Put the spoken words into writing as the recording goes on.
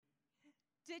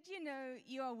Did you know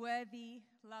you are worthy,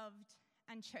 loved,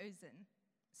 and chosen?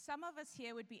 Some of us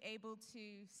here would be able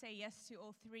to say yes to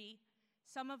all three,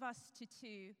 some of us to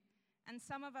two, and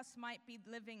some of us might be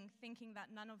living thinking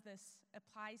that none of this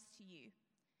applies to you.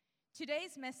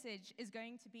 Today's message is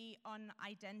going to be on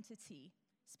identity,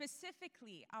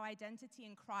 specifically our identity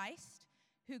in Christ,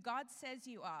 who God says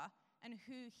you are, and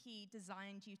who He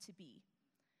designed you to be.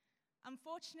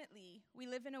 Unfortunately, we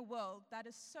live in a world that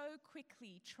is so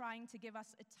quickly trying to give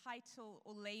us a title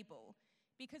or label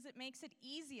because it makes it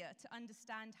easier to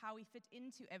understand how we fit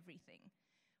into everything.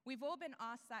 We've all been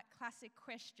asked that classic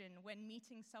question when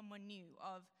meeting someone new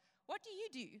of, "What do you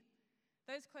do?"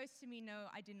 Those close to me know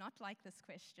I do not like this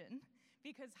question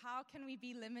because how can we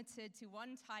be limited to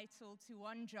one title, to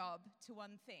one job, to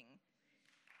one thing?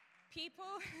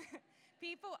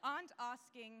 People aren't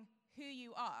asking who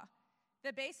you are.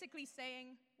 They're basically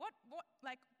saying, what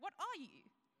are you?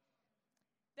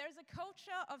 There's a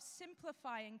culture of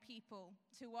simplifying people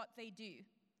to what they do,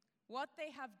 what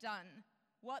they have done,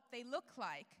 what they look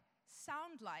like,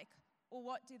 sound like, or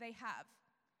what do they have.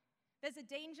 There's a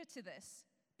danger to this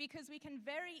because we can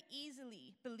very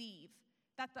easily believe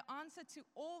that the answer to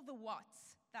all the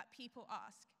whats that people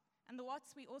ask, and the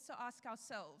whats we also ask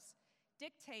ourselves,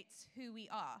 dictates who we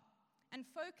are, and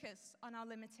focus on our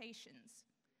limitations.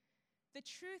 The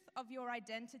truth of your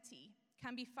identity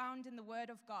can be found in the Word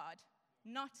of God,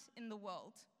 not in the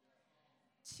world.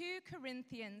 2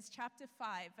 Corinthians chapter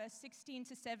 5, verse 16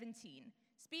 to 17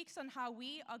 speaks on how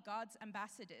we are God's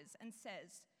ambassadors and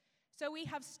says, "So we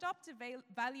have stopped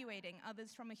evaluating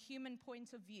others from a human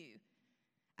point of view.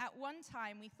 At one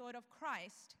time, we thought of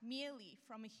Christ merely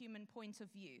from a human point of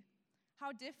view.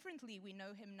 How differently we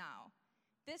know Him now.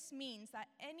 This means that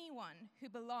anyone who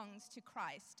belongs to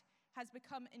Christ has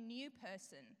become a new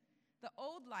person. The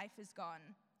old life is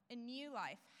gone. A new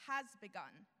life has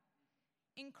begun.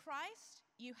 In Christ,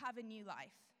 you have a new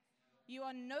life. You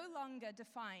are no longer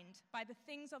defined by the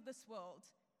things of this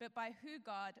world, but by who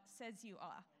God says you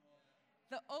are.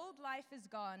 The old life is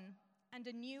gone, and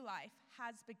a new life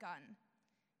has begun."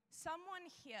 Someone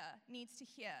here needs to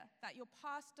hear that your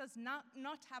past does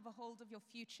not have a hold of your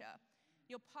future.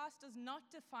 Your past does not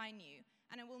define you,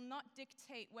 and it will not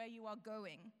dictate where you are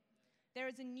going. There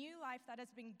is a new life that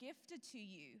has been gifted to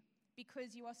you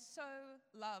because you are so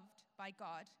loved by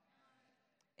God.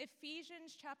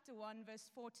 Ephesians chapter 1, verse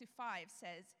 4 to 5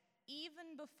 says,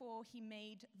 "Even before He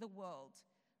made the world,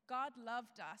 God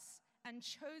loved us and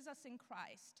chose us in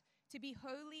Christ to be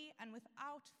holy and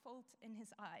without fault in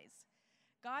His eyes.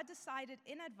 God decided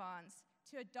in advance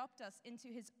to adopt us into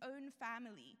His own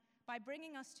family by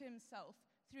bringing us to Himself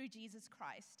through Jesus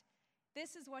Christ.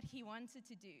 This is what He wanted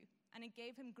to do, and it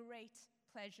gave Him great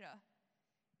pleasure.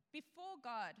 Before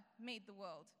God made the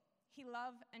world, He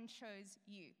loved and chose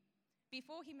you.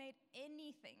 Before He made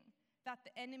anything that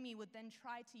the enemy would then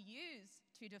try to use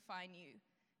to define you,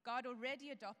 God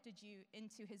already adopted you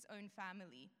into His own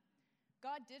family.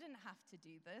 God didn't have to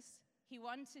do this. He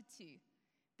wanted to.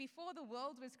 Before the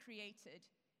world was created,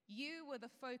 you were the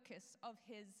focus of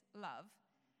His love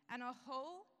and are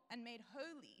whole and made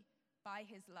holy by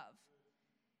His love.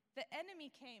 The enemy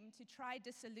came to try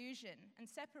disillusion and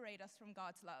separate us from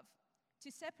God's love, to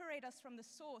separate us from the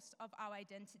source of our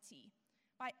identity,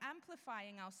 by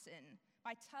amplifying our sin,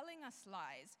 by telling us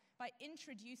lies, by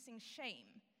introducing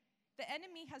shame. The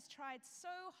enemy has tried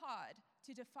so hard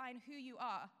to define who you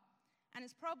are, and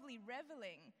is probably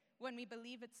reveling when we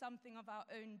believe it's something of our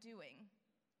own doing.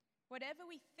 Whatever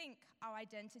we think our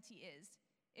identity is,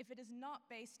 if it is not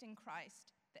based in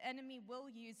Christ, the enemy will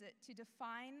use it to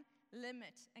define,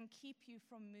 limit, and keep you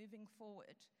from moving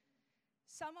forward.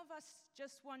 Some of us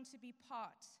just want to be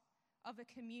part of a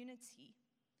community,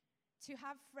 to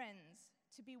have friends,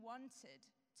 to be wanted,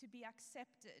 to be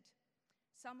accepted.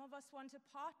 Some of us want a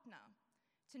partner,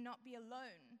 to not be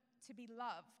alone, to be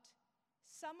loved.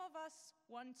 Some of us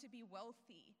want to be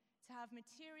wealthy, to have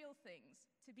material things,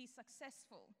 to be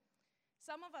successful.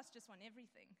 Some of us just want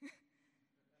everything.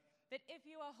 But if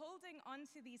you are holding on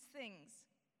to these things,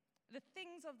 the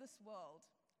things of this world,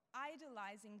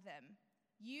 idolizing them,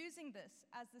 using this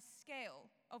as the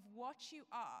scale of what you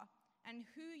are and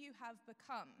who you have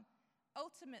become,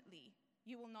 ultimately,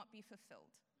 you will not be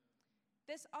fulfilled.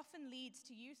 This often leads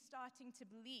to you starting to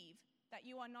believe that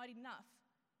you are not enough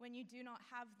when you do not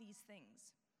have these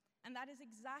things. And that is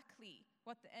exactly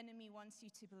what the enemy wants you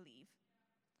to believe.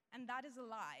 And that is a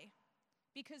lie.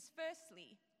 Because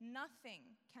firstly,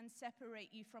 nothing can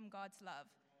separate you from God's love.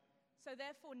 So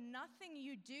therefore, nothing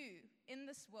you do in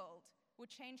this world will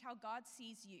change how God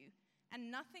sees you,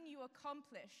 and nothing you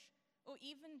accomplish or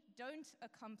even don't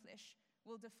accomplish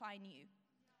will define you.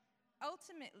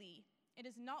 ultimately, it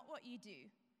is not what you do,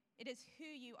 it is who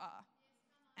you are.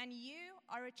 And you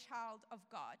are a child of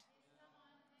God.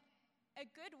 A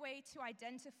good way to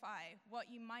identify what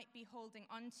you might be holding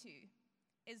onto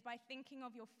is by thinking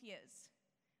of your fears.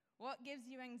 What gives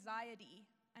you anxiety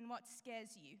and what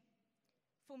scares you?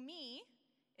 For me,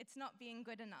 it's not being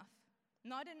good enough,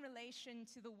 not in relation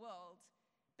to the world,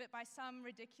 but by some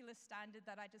ridiculous standard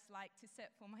that I just like to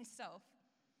set for myself.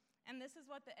 And this is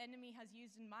what the enemy has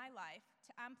used in my life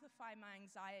to amplify my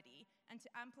anxiety and to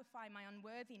amplify my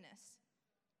unworthiness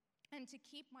and to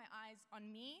keep my eyes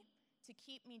on me, to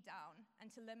keep me down, and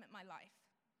to limit my life.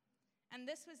 And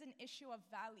this was an issue of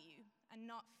value and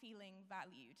not feeling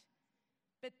valued.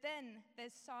 But then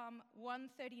there's Psalm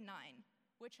 139,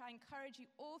 which I encourage you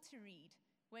all to read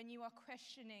when you are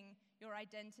questioning your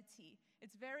identity.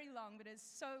 It's very long, but it's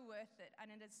so worth it, and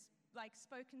it has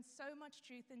spoken so much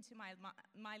truth into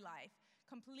my life,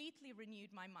 completely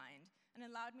renewed my mind, and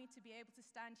allowed me to be able to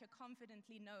stand here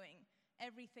confidently knowing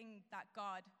everything that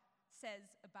God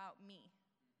says about me.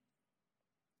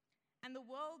 And the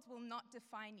world will not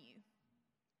define you.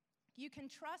 You can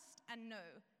trust and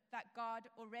know that God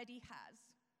already has.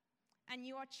 And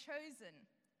you are chosen,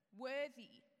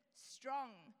 worthy,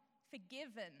 strong,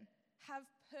 forgiven, have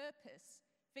purpose,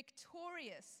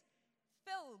 victorious,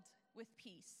 filled with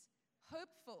peace,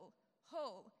 hopeful,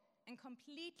 whole, and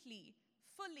completely,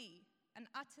 fully, and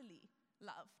utterly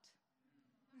loved.